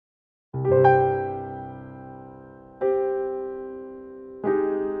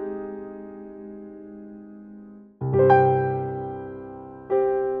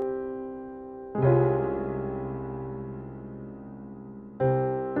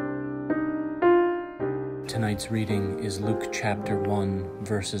Tonight's reading is Luke chapter 1,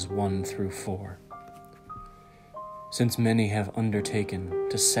 verses 1 through 4. Since many have undertaken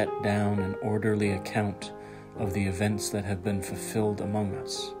to set down an orderly account of the events that have been fulfilled among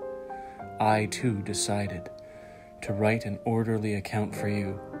us, I too decided to write an orderly account for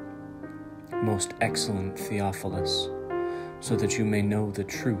you, most excellent Theophilus, so that you may know the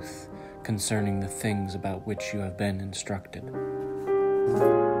truth concerning the things about which you have been instructed.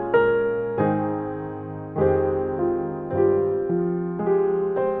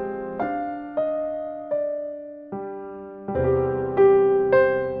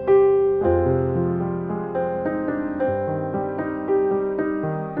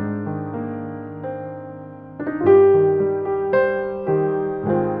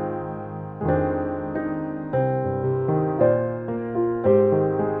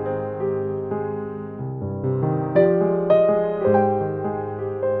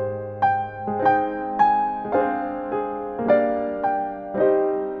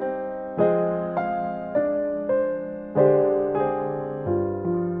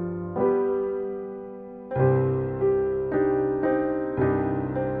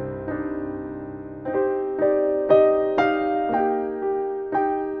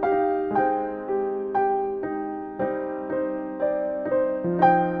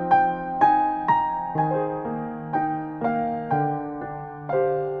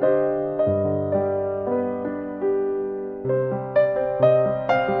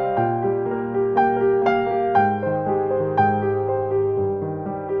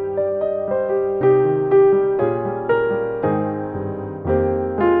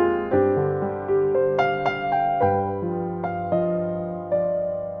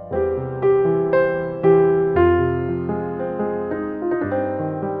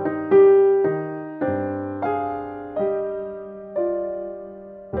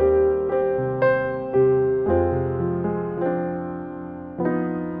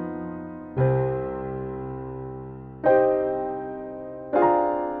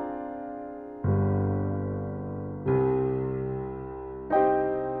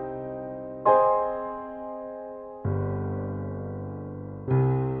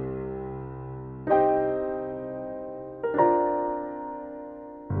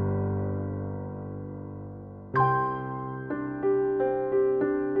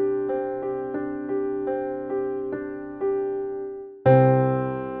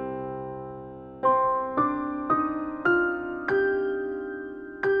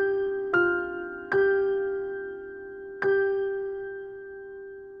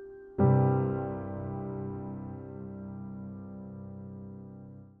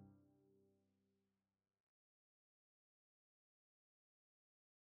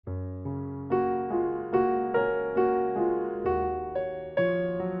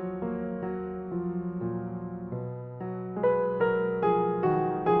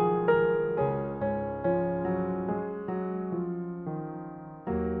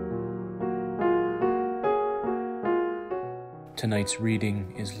 Tonight's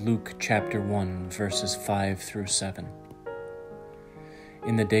reading is Luke chapter 1, verses 5 through 7.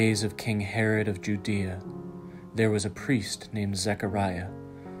 In the days of King Herod of Judea, there was a priest named Zechariah,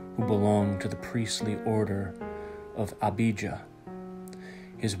 who belonged to the priestly order of Abijah.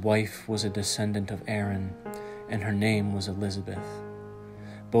 His wife was a descendant of Aaron, and her name was Elizabeth.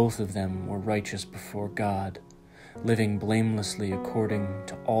 Both of them were righteous before God, living blamelessly according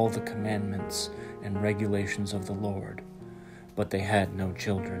to all the commandments and regulations of the Lord. But they had no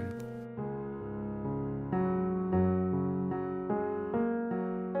children.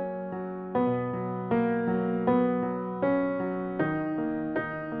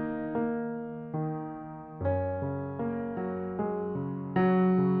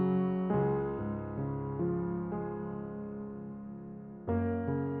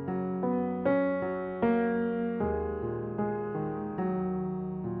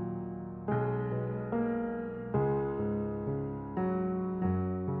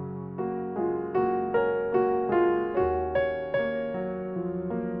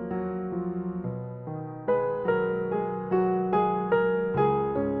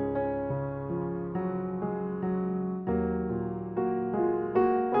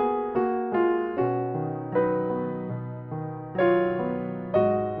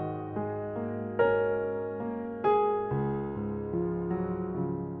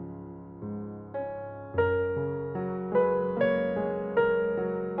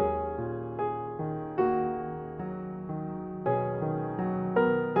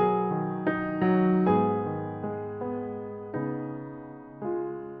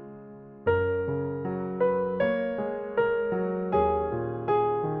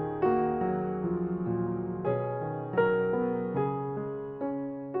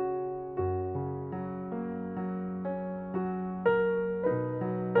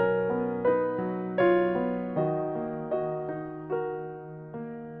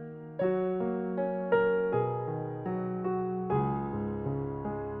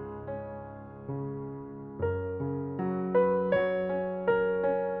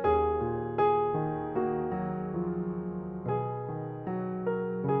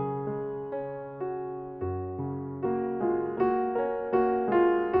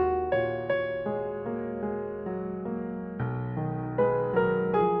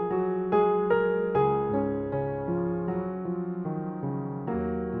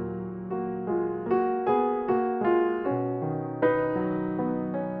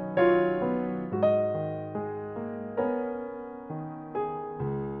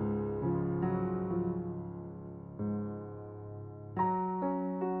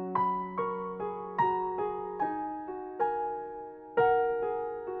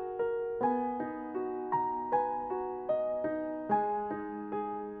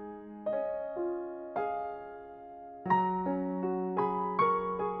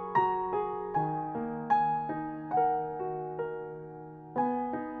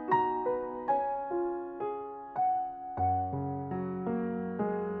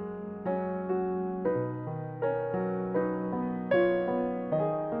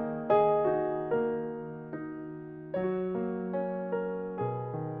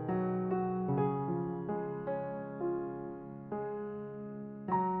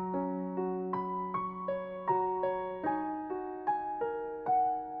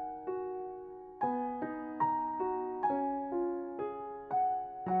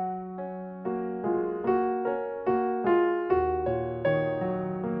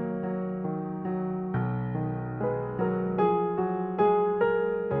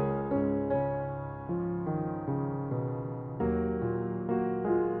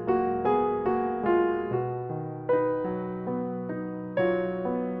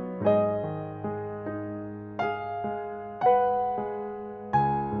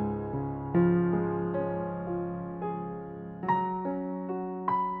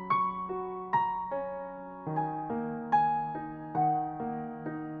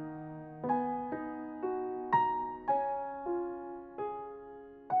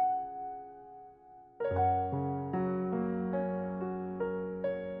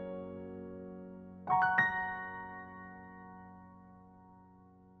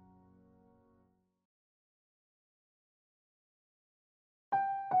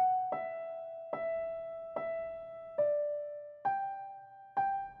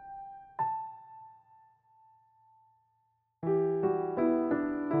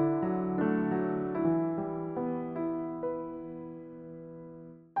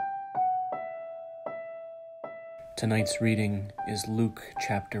 Tonight's reading is Luke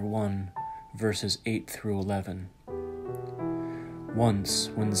chapter 1, verses 8 through 11. Once,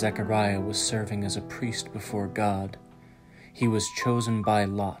 when Zechariah was serving as a priest before God, he was chosen by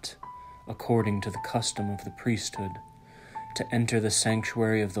lot, according to the custom of the priesthood, to enter the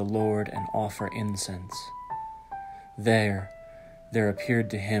sanctuary of the Lord and offer incense. There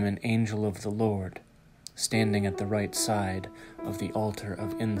appeared to him an angel of the Lord, standing at the right side of the altar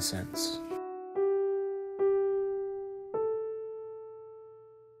of incense.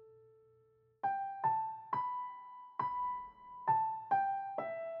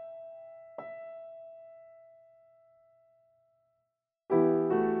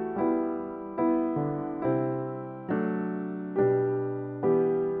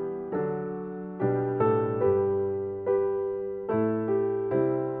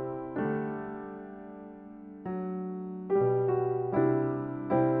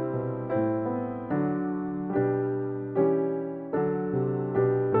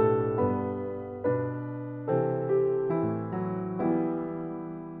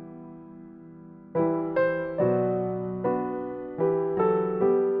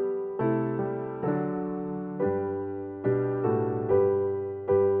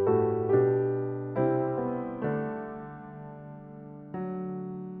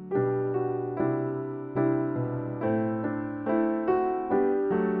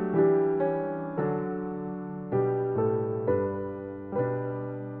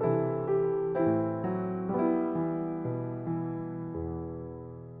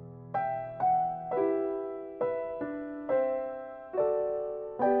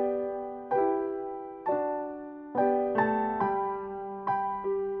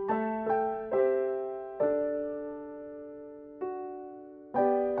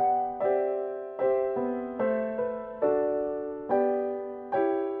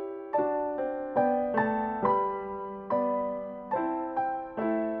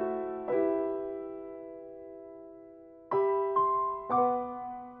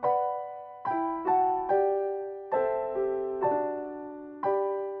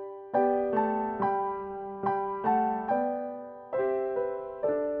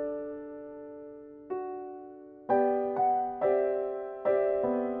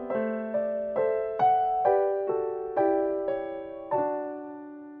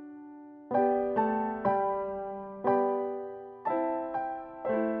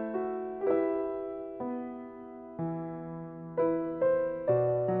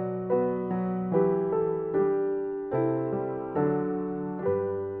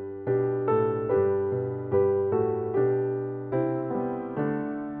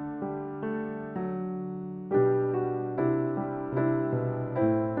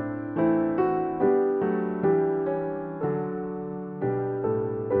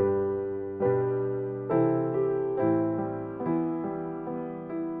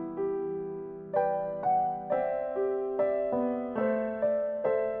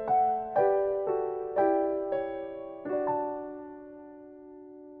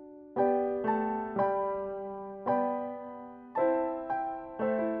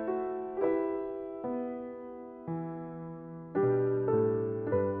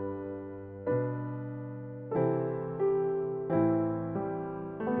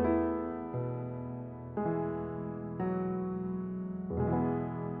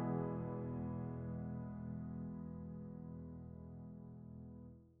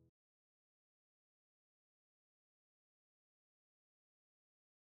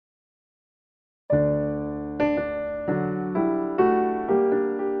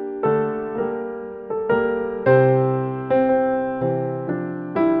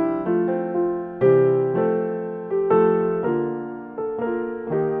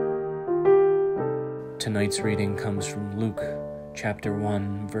 Tonight's reading comes from Luke chapter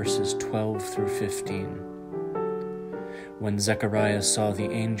 1, verses 12 through 15. When Zechariah saw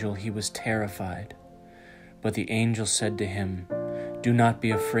the angel, he was terrified. But the angel said to him, "Do not be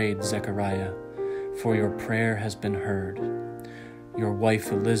afraid, Zechariah, for your prayer has been heard. Your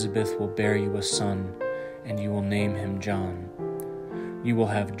wife Elizabeth will bear you a son, and you will name him John. You will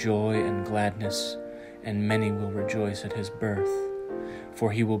have joy and gladness, and many will rejoice at his birth.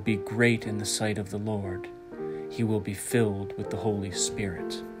 For he will be great in the sight of the Lord. He will be filled with the Holy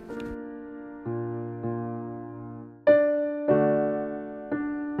Spirit."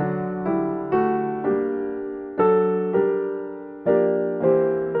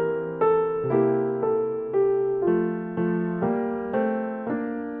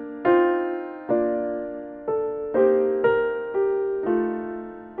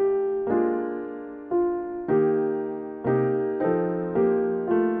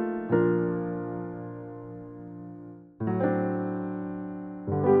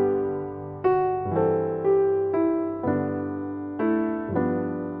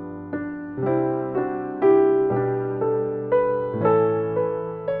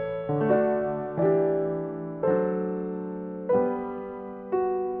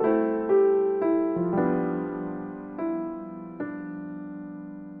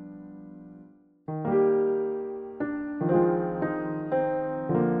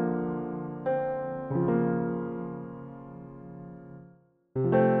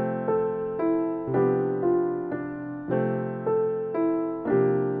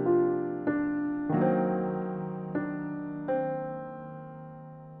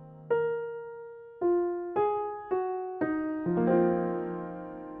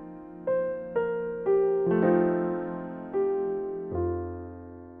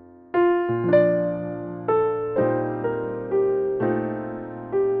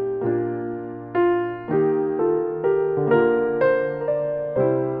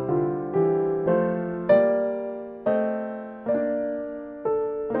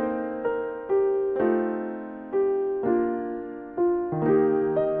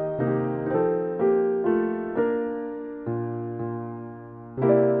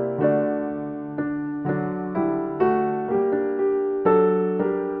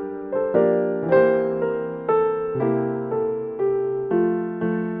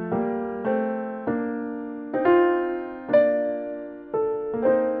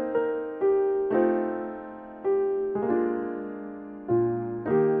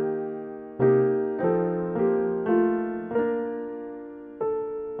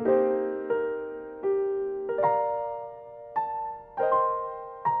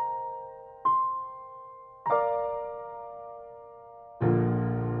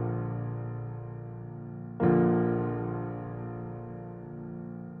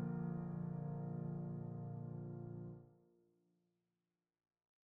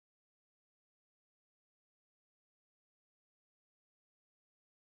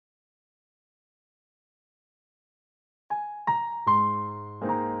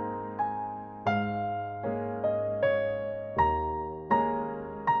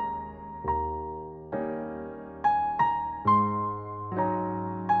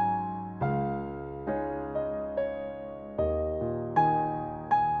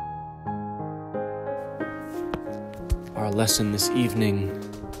 Our lesson this evening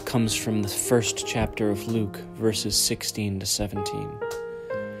comes from the first chapter of Luke, verses 16 to 17.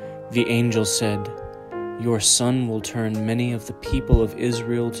 The angel said, "Your son will turn many of the people of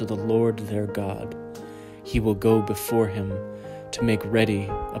Israel to the Lord their God. He will go before him to make ready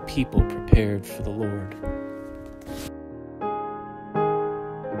a people prepared for the Lord."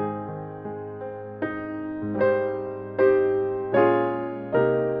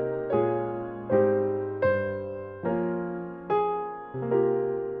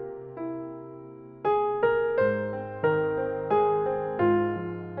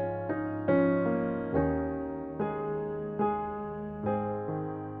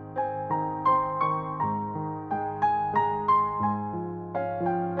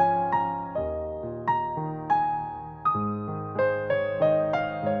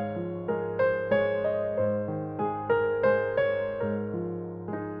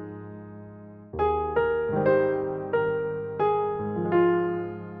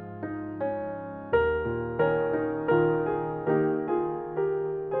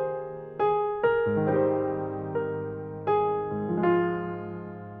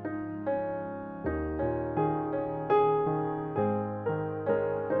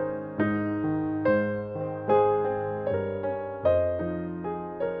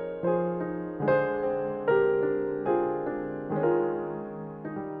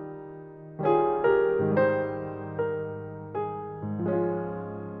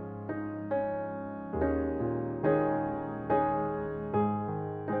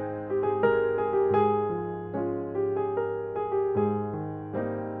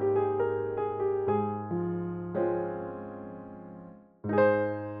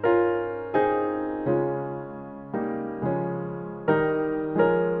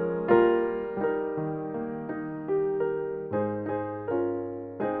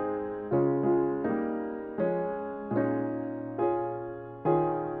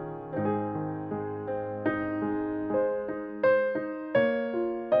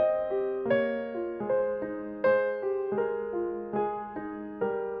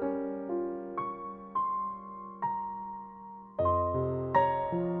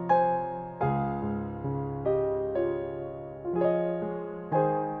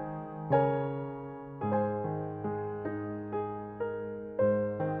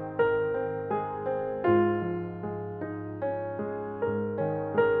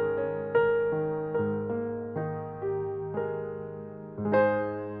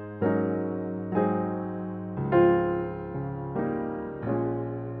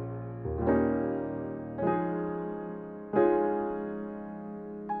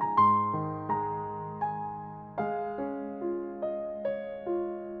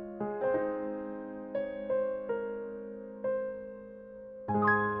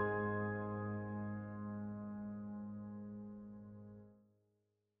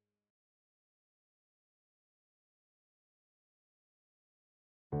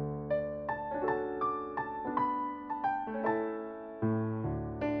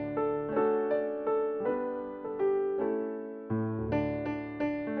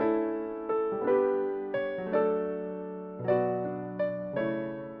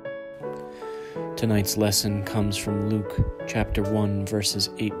 Tonight's lesson comes from Luke chapter 1, verses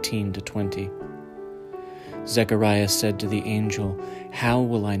 18 to 20. Zechariah said to the angel, "How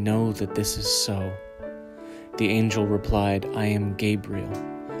will I know that this is so?" The angel replied, "I am Gabriel.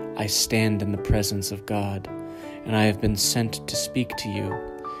 I stand in the presence of God, and I have been sent to speak to you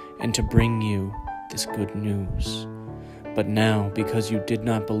and to bring you this good news. But now, because you did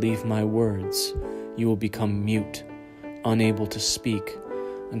not believe my words, you will become mute, unable to speak,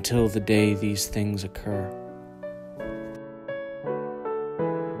 until the day these things occur."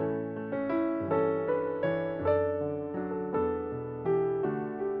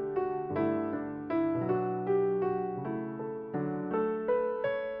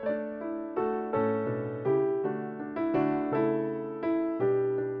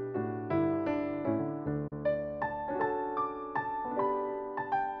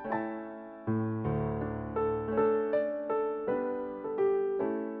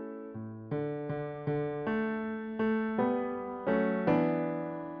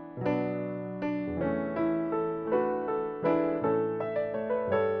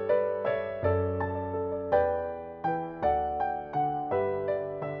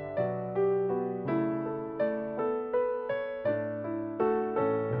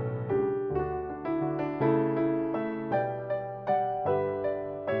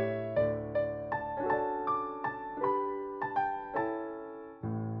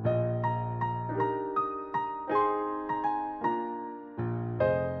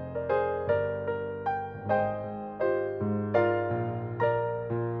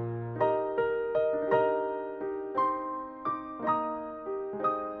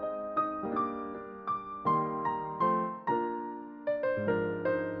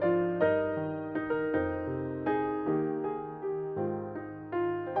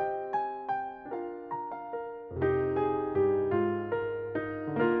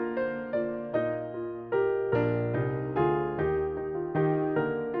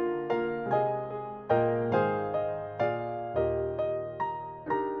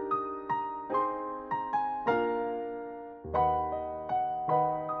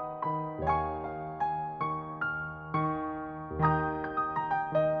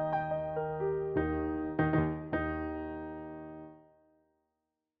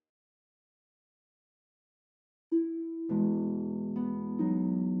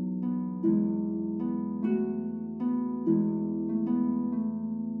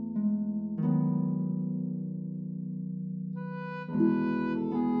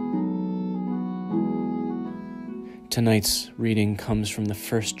 Tonight's reading comes from the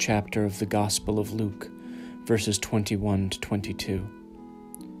first chapter of the Gospel of Luke, verses 21 to 22.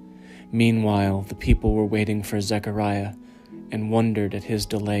 Meanwhile, the people were waiting for Zechariah and wondered at his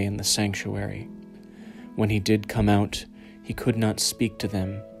delay in the sanctuary. When he did come out, he could not speak to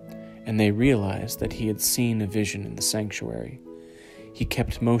them, and they realized that he had seen a vision in the sanctuary. He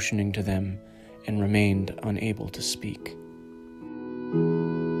kept motioning to them and remained unable to speak.